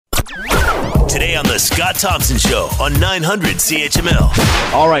Today on The Scott Thompson Show on 900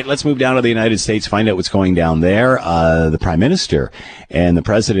 CHML. All right, let's move down to the United States, find out what's going down there. The Prime Minister and the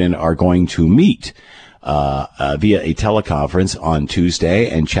President are going to meet via a teleconference on Tuesday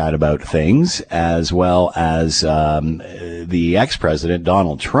and chat about things, as well as the ex-president,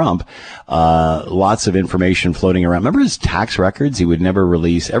 Donald Trump. Lots of information floating around. Remember his tax records? He would never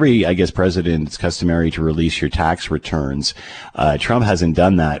release. I guess, president, it's customary to release your tax returns. Trump hasn't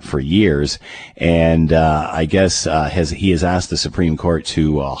done that for years. And I guess he has asked the Supreme Court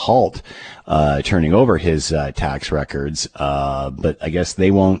to halt turning over his tax records, but I guess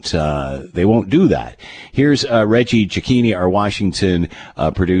they won't do that. Here's Reggie Cecchini, our Washington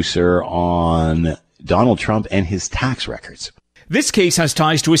producer, on Donald Trump and his tax records. This case has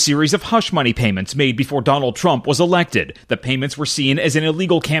ties to a series of hush money payments made before Donald Trump was elected. The payments were seen as an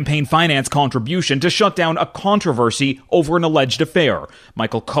illegal campaign finance contribution to shut down a controversy over an alleged affair.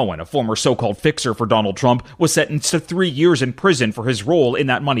 Michael Cohen, a former so-called fixer for Donald Trump, was sentenced to 3 years in prison for his role in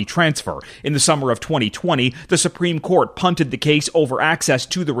that money transfer. In the summer of 2020, the Supreme Court punted the case over access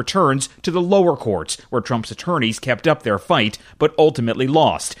to the returns to the lower courts, where Trump's attorneys kept up their fight, but ultimately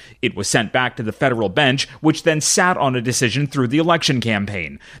lost. It was sent back to the federal bench, which then sat on a decision through the election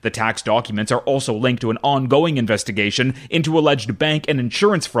campaign. The tax documents are also linked to an ongoing investigation into alleged bank and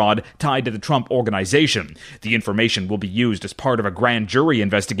insurance fraud tied to the Trump Organization. The information will be used as part of a grand jury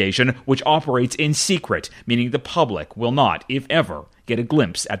investigation, which operates in secret, meaning the public will not, if ever, get a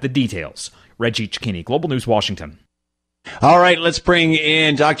glimpse at the details. Reggie Cecchini, Global News, Washington. All right, let's bring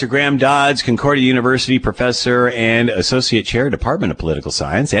in Dr. Graham Dodds, Concordia University professor and associate chair, Department of Political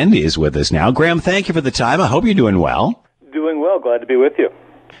Science, and is with us now. Graham, thank you for the time. I hope you're doing well. Doing well. Glad to be with you.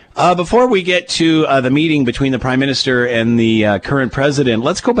 Before we get to the meeting between the Prime Minister and the current President,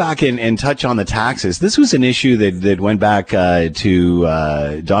 let's go back and touch on the taxes. This was an issue that went back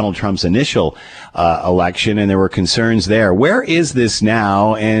to Donald Trump's initial election, and there were concerns there. Where is this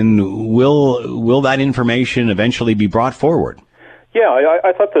now, and will that information eventually be brought forward? Yeah,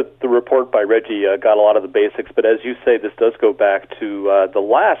 I thought that the report by Reggie got a lot of the basics, but as you say, this does go back to the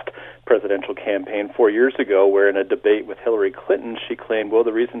last presidential campaign 4 years ago, where in a debate with Hillary Clinton, she claimed, well,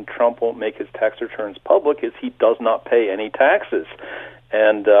 the reason Trump won't make his tax returns public is he does not pay any taxes.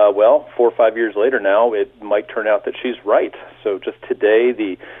 And, 4 or 5 years later now, it might turn out that she's right. So just today,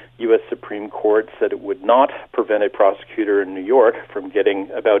 the U.S. Supreme Court said it would not prevent a prosecutor in New York from getting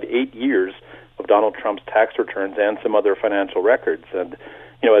about 8 years of Donald Trump's tax returns and some other financial records. And,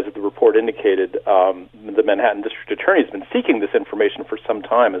 as the report indicated, the Manhattan District Attorney has been seeking this information for some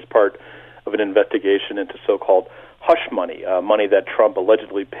time as part of an investigation into so-called hush money, money that Trump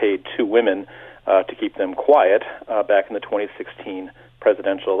allegedly paid two women to keep them quiet back in the 2016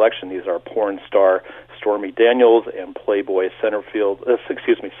 presidential election. These are porn star Stormy Daniels and Playboy centerfold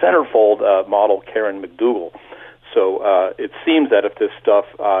model Karen McDougal. So it seems that if this stuff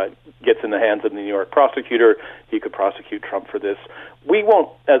gets in the hands of the New York prosecutor, he could prosecute Trump for this. We won't,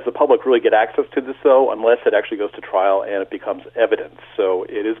 as the public, really get access to this, though, unless it actually goes to trial and it becomes evidence. So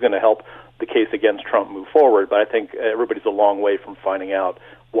it is going to help the case against Trump move forward, but I think everybody's a long way from finding out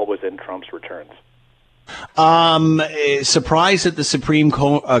what was in Trump's returns. Surprised that the Supreme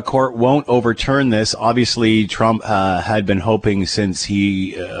Court won't overturn this. Obviously, Trump had been hoping, since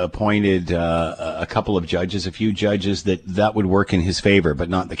he appointed a couple of judges, a few judges, that would work in his favor, but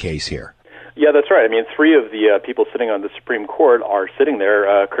not the case here. Yeah, that's right. I mean, three of the people sitting on the Supreme Court are sitting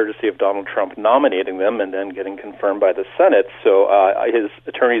there courtesy of Donald Trump nominating them and then getting confirmed by the Senate. So his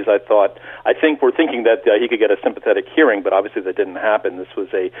attorneys, I think, were thinking that he could get a sympathetic hearing, but obviously that didn't happen. This was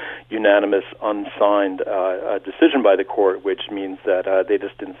a unanimous, unsigned decision by the court, which means that they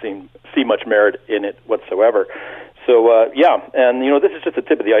just didn't see much merit in it whatsoever. So, and, this is just the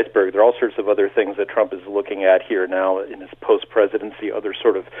tip of the iceberg. There are all sorts of other things that Trump is looking at here now in his post-presidency, other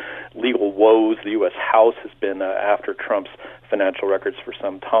sort of legal woes. The U.S. House has been after Trump's financial records for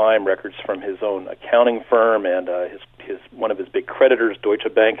some time, records from his own accounting firm and his one of his big creditors,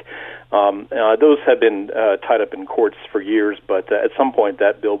 Deutsche Bank. Those have been tied up in courts for years, but at some point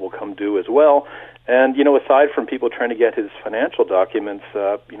that bill will come due as well. And, aside from people trying to get his financial documents,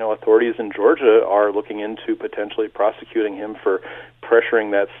 authorities in Georgia are looking into potentially prosecuting him for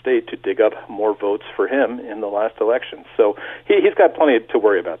pressuring that state to dig up more votes for him in the last election. So he's got plenty to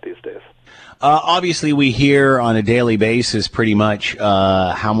worry about these days. Obviously, we hear on a daily basis pretty much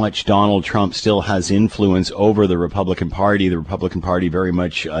how much Donald Trump still has influence over the Republican Party. The Republican Party very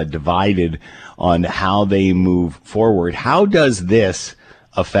much divided on how they move forward. How does this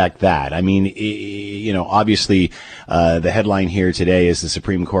affect that? I mean, obviously, the headline here today is the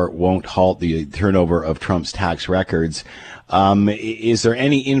Supreme Court won't halt the turnover of Trump's tax records. Is there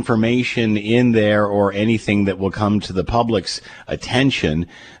any information in there or anything that will come to the public's attention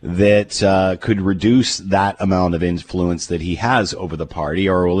that could reduce that amount of influence that he has over the party,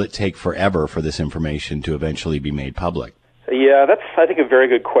 or will it take forever for this information to eventually be made public? Yeah, that's, I think, a very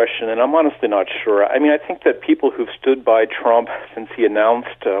good question, and I'm honestly not sure. I mean, I think that people who've stood by Trump since he announced,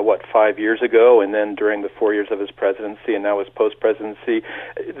 5 years ago, and then during the 4 years of his presidency and now his post-presidency,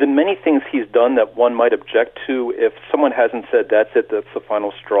 the many things he's done that one might object to, if someone hasn't said, that's it, that's the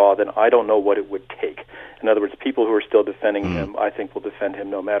final straw, then I don't know what it would take. In other words, people who are still defending him, I think, will defend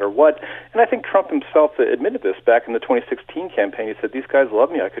him no matter what. And I think Trump himself admitted this back in the 2016 campaign. He said, these guys love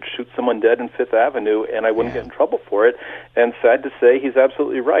me. I could shoot someone dead in Fifth Avenue, and I wouldn't get in trouble for it. And sad to say, he's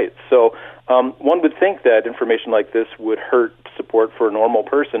absolutely right. So one would think that information like this would hurt support for a normal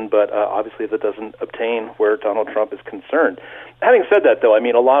person, but obviously that doesn't obtain where Donald Trump is concerned. Having said that, though, I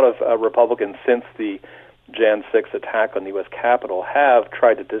mean, a lot of Republicans since the Jan 6 attack on the U.S. Capitol have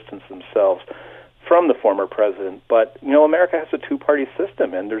tried to distance themselves from the former president. But, you know, America has a two-party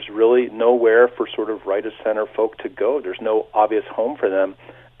system, and there's really nowhere for sort of right-of-center folk to go. There's no obvious home for them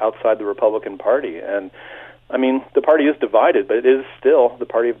outside the Republican Party. And, I mean, the party is divided, but it is still the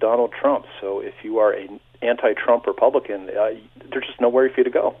party of Donald Trump. So if you are an anti-Trump Republican, there's just nowhere for you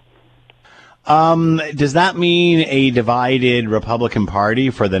to go. Does that mean a divided Republican Party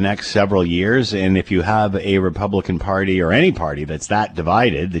for the next several years? And if you have a Republican Party or any party that's that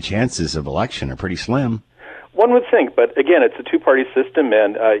divided, the chances of election are pretty slim. One would think, but again, it's a two-party system,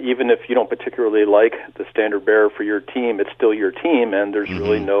 and even if you don't particularly like the standard bearer for your team, it's still your team, and there's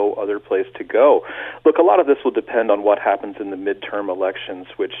really no other place to go. Look, a lot of this will depend on what happens in the midterm elections,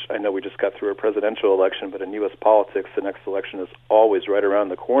 which I know we just got through a presidential election, but in U.S. politics, the next election is always right around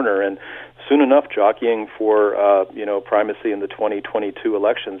the corner, and soon enough, jockeying for primacy in the 2022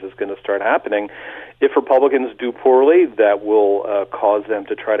 elections is going to start happening. If Republicans do poorly, that will cause them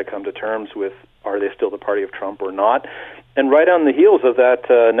to try to come to terms with, are they still the party of Trump or not? And right on the heels of that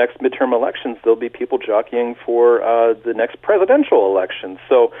next midterm elections, there'll be people jockeying for the next presidential election.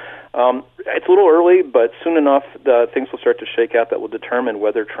 So it's a little early, but soon enough, things will start to shake out that will determine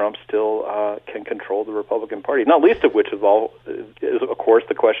whether Trump still can control the Republican Party. Not least of which is, of course,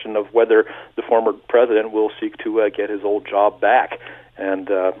 the question of whether the former president will seek to get his old job back.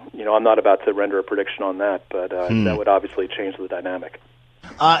 And, I'm not about to render a prediction on that, but that would obviously change the dynamic.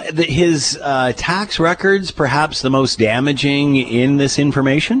 His tax records, perhaps the most damaging in this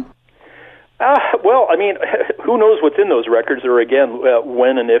information? Well, I mean, who knows what's in those records, or again,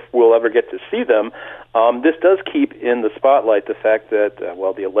 when and if we'll ever get to see them. This does keep in the spotlight the fact that,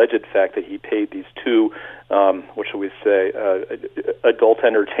 the alleged fact that he paid these two, what shall we say, adult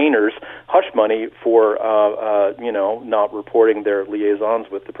entertainers hush money for, not reporting their liaisons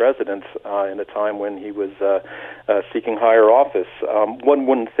with the president in a time when he was seeking higher office. One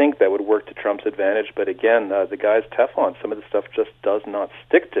wouldn't think that would work to Trump's advantage, but again, the guy's Teflon. Some of the stuff just does not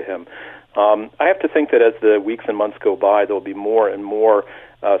stick to him. I have to think that as the weeks and months go by, there will be more and more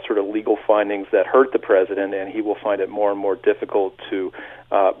sort of legal findings that hurt the president, and he will find it more and more difficult to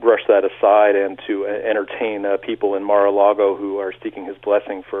brush that aside and to entertain people in Mar-a-Lago who are seeking his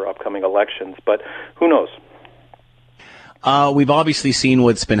blessing for upcoming elections. But who knows? We've obviously seen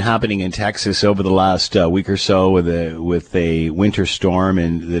what's been happening in Texas over the last week or so with a winter storm,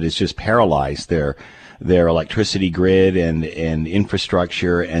 and that has just paralyzed their electricity grid and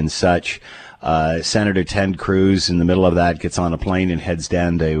infrastructure and such. Senator Ted Cruz, in the middle of that, gets on a plane and heads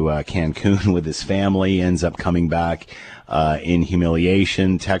down to Cancun with his family, ends up coming back in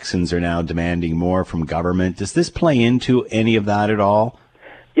humiliation. Texans are now demanding more from government. Does this play into any of that at all?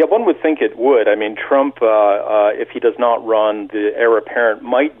 Yeah, one would think it would. I mean, Trump, if he does not run, the heir apparent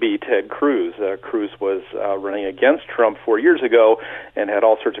might be Ted Cruz. Cruz was running against Trump 4 years ago and had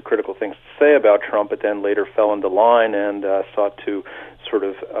all sorts of critical things to say about Trump, but then later fell into line and sought to sort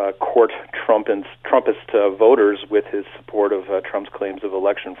of court Trumpist voters with his support of Trump's claims of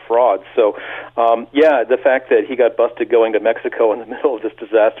election fraud. So, the fact that he got busted going to Mexico in the middle of this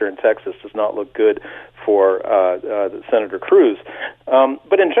disaster in Texas does not look good for Senator Cruz.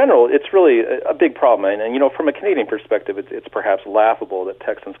 But in general, it's really a big problem. And from a Canadian perspective, it's perhaps laughable that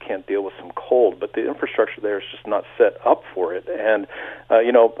Texans can't deal with some cold, but the infrastructure there is just not set up for it. And,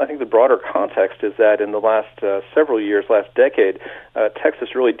 I think the broader context is that in the last several years, last decade,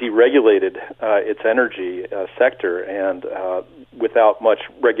 Texas really deregulated its energy sector, and without much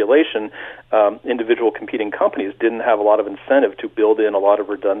regulation, individual competing companies didn't have a lot of incentive to build in a lot of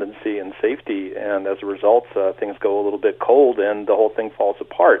redundancy and safety, and as a result, things go a little bit cold and the whole thing falls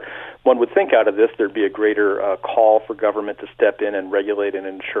apart. One would think out of this there'd be a greater call for government to step in and regulate and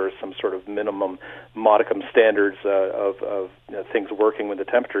ensure some sort of minimum modicum standards of things working when the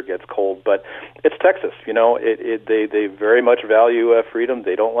temperature gets cold. But it's Texas, they very much value freedom.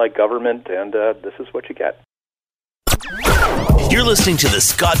 They don't like government, and this is what you get. You're listening to the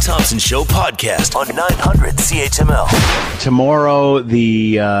Scott Thompson Show podcast on 900 CHML. Tomorrow,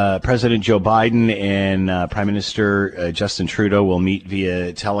 the President Joe Biden and Prime Minister Justin Trudeau will meet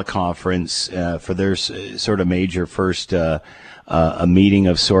via teleconference for their sort of major first a meeting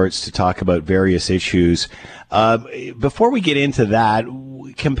of sorts to talk about various issues. Before we get into that,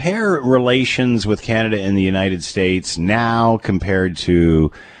 compare relations with Canada and the United States now compared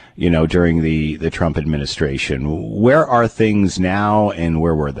to during the Trump administration. Where are things now, and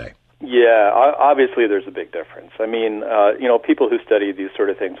where were they? Yeah, obviously there's a big difference. I mean, people who study these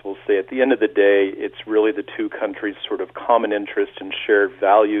sort of things will say at the end of the day, it's really the two countries' sort of common interest and shared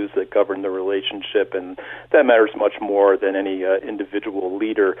values that govern the relationship, and that matters much more than any individual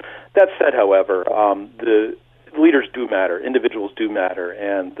leader. That said, however, the leaders do matter, individuals do matter,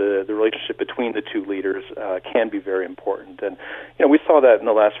 and the relationship between the two leaders can be very important. And, we saw that in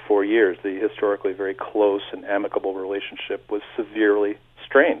the last 4 years. The historically very close and amicable relationship was severely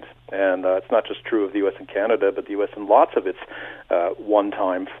strained. And it's not just true of the U.S. and Canada, but the U.S. and lots of its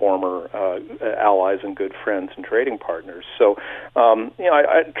one-time former allies and good friends and trading partners. So,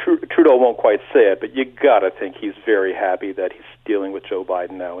 Trudeau won't quite say it, but you got to think he's very happy that he's dealing with Joe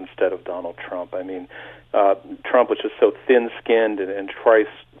Biden now instead of Donald Trump. I mean, Trump was just so thin-skinned, and Trice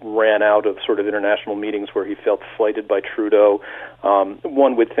ran out of sort of international meetings where he felt slighted by Trudeau.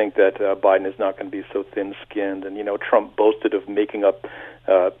 One would think that Biden is not going to be so thin-skinned, and Trump boasted of making up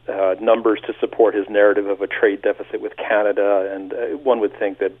numbers to support his narrative of a trade deficit with Canada, and one would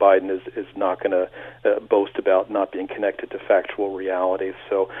think that Biden is not going to boast about not being connected to factual reality.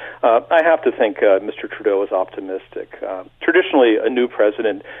 So I have to think Mr. Trudeau is optimistic. Traditionally, a new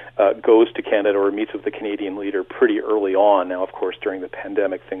president goes to Canada or meets with the Canadian leader pretty early on. Now, of course, during the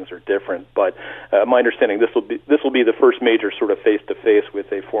pandemic, things are different, but my understanding this will be the first major sort of face-to-face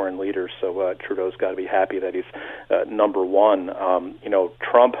with a foreign leader. So Trudeau's got to be happy that he's number one.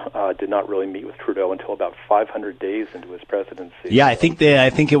 Trump did not really meet with Trudeau until about 500 days into his presidency. Yeah, I think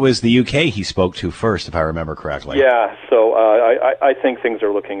it was the UK he spoke to first, if I remember correctly. Yeah, so I think things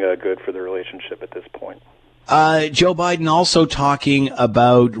are looking good for the relationship at this point. Joe Biden also talking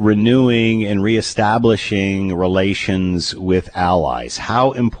about renewing and reestablishing relations with allies.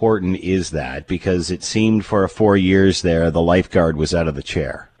 How important is that? Because it seemed for 4 years there, the lifeguard was out of the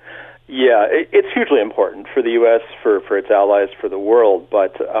chair. Yeah, it's hugely important for the U.S., for its allies, for the world.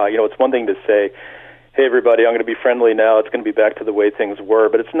 But, it's one thing to say, hey, everybody, I'm going to be friendly now. It's going to be back to the way things were.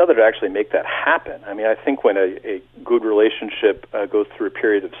 But it's another to actually make that happen. I mean, I think when a good relationship goes through a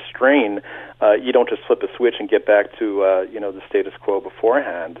period of strain, you don't just flip a switch and get back to, the status quo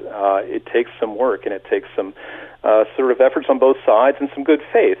beforehand. It takes some work, and it takes some sort of efforts on both sides and some good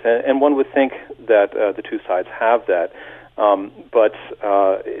faith. And one would think that the two sides have that. But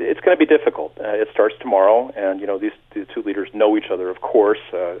it's going to be difficult. It starts tomorrow, and these two leaders know each other, of course,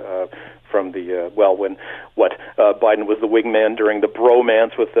 from the when Biden was the wingman during the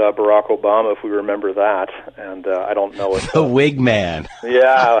bromance with Barack Obama, if we remember that. And I don't know if the wingman.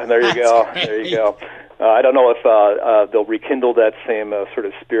 Yeah, there you go. Right. There you go. I don't know if they'll rekindle that same sort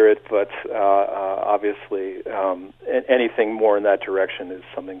of spirit, but obviously anything more in that direction is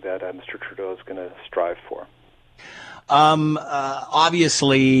something that Mr. Trudeau is going to strive for.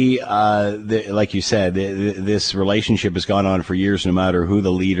 Obviously, like you said, this relationship has gone on for years, no matter who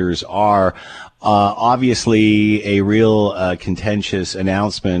the leaders are. Obviously, a real contentious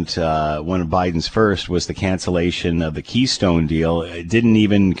announcement, one of Biden's first, was the cancellation of the Keystone deal. It didn't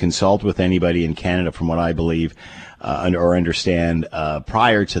even consult with anybody in Canada, from what I believe or understand,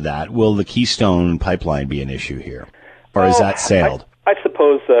 prior to that. Will the Keystone pipeline be an issue here, or is that sailed? I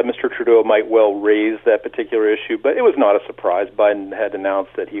suppose Mr. Trudeau might well raise that particular issue, but it was not a surprise. Biden had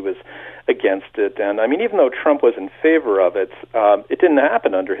announced that he was against it, and I mean, even though Trump was in favor of it, it didn't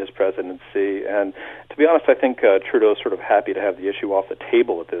happen under his presidency. And to be honest, I think Trudeau's sort of happy to have the issue off the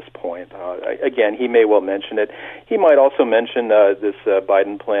table at this point. Again, he may well mention it. He might also mention this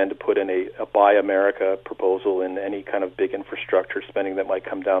Biden plan to put in a Buy America proposal in any kind of big infrastructure spending that might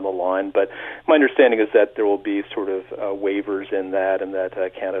come down the line. But my understanding is that there will be sort of waivers in that, and that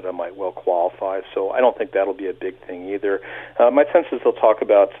Canada might well qualify. So I don't think that'll be a big thing either. My sense is they'll talk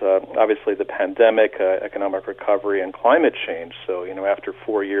about, obviously, the pandemic, economic recovery, and climate change. So, after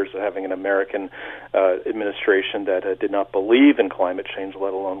 4 years of having an American administration that did not believe in climate change,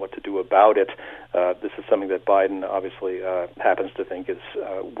 let alone what to do about it, this is something that Biden obviously happens to think is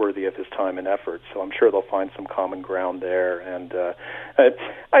worthy of his time and effort. So I'm sure they'll find some common ground there. And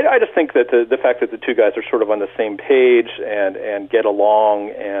I just think that the fact that the two guys are sort of on the same page and get along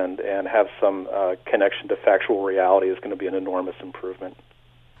and have some connection to factual reality is going to be an enormous improvement.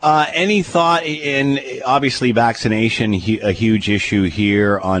 Any thought in, obviously, vaccination, a huge issue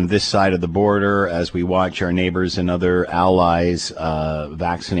here on this side of the border as we watch our neighbors and other allies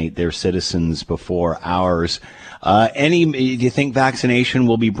vaccinate their citizens before ours. Do you think vaccination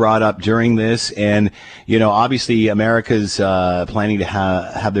will be brought up during this? And, obviously America's planning to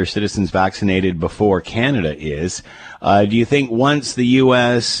have their citizens vaccinated before Canada is. Do you think once the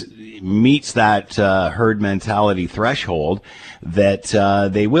U.S. meets that herd mentality threshold, that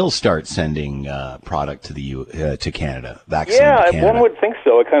they will start sending product to Canada, vaccine to Canada? One would think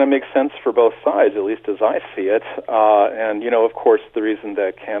so. It kind of makes sense for both sides, at least as I see it. And, of course, the reason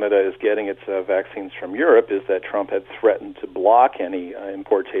that Canada is getting its vaccines from Europe is that Trump had threatened to block any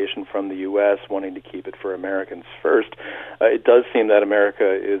importation from the U.S., wanting to keep it for Americans first. It does seem that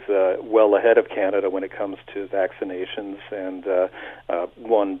America is well ahead of Canada when it comes to vaccinations, and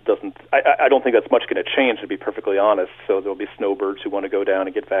I don't think that's much going to change, to be perfectly honest. So there'll be snowbirds who want to go down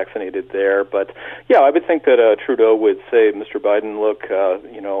and get vaccinated there. But yeah, I would think that Trudeau would say, Mr. Biden, look,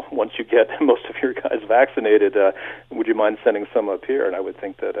 once you get most of your guys vaccinated, would you mind sending some up here? And I would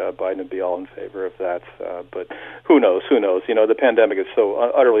think that Biden would be all in favor of that. But who knows? The pandemic is so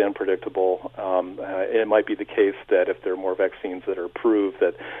utterly unpredictable. It might be the case that if there are more vaccines that are approved,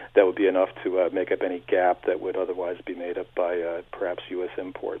 that would be enough to make up any gap that would otherwise be made up by perhaps U.S.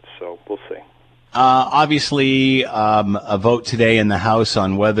 imports. So we'll see. Obviously, a vote today in the House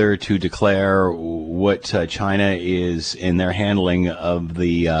on whether to declare what China is in their handling of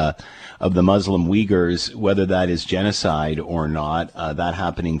the Muslim Uyghurs, whether that is genocide or not. That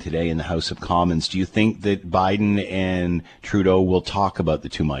happening today in the House of Commons. Do you think that Biden and Trudeau will talk about the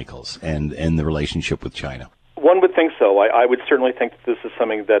two Michaels and the relationship with China? One would think so. I would certainly think that this is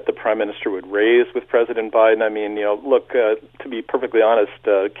something that the Prime Minister would raise with President Biden. I mean, look, to be perfectly honest,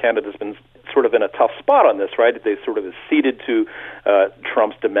 Canada's been sort of in a tough spot on this, right? They sort of acceded to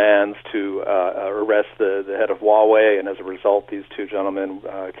Trump's demands to arrest the head of Huawei, and as a result, these two gentlemen,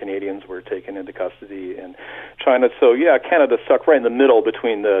 Canadians, were taken into custody in China. So, yeah, Canada's stuck right in the middle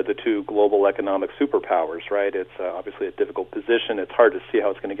between the two global economic superpowers, right? It's obviously a difficult position. It's hard to see how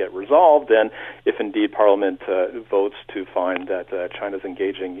it's going to get resolved, and if indeed Parliament votes to find that China's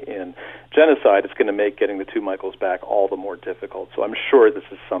engaging in genocide, it's going to make getting the two Michaels back all the more difficult. So I'm sure this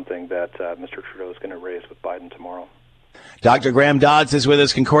is something that Mr. Trudeau is going to raise with Biden tomorrow. Dr. Graham Dodds is with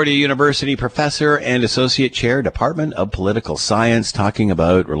us, Concordia University professor and associate chair, Department of Political Science, talking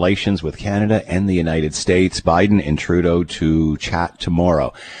about relations with Canada and the United States. Biden and Trudeau to chat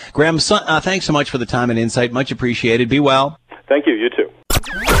tomorrow. Graham, thanks so much for the time and insight. Much appreciated. Be well. Thank you. You too.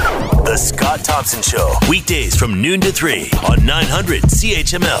 The Scott Thompson Show, weekdays from noon to 3 on 900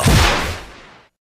 CHML.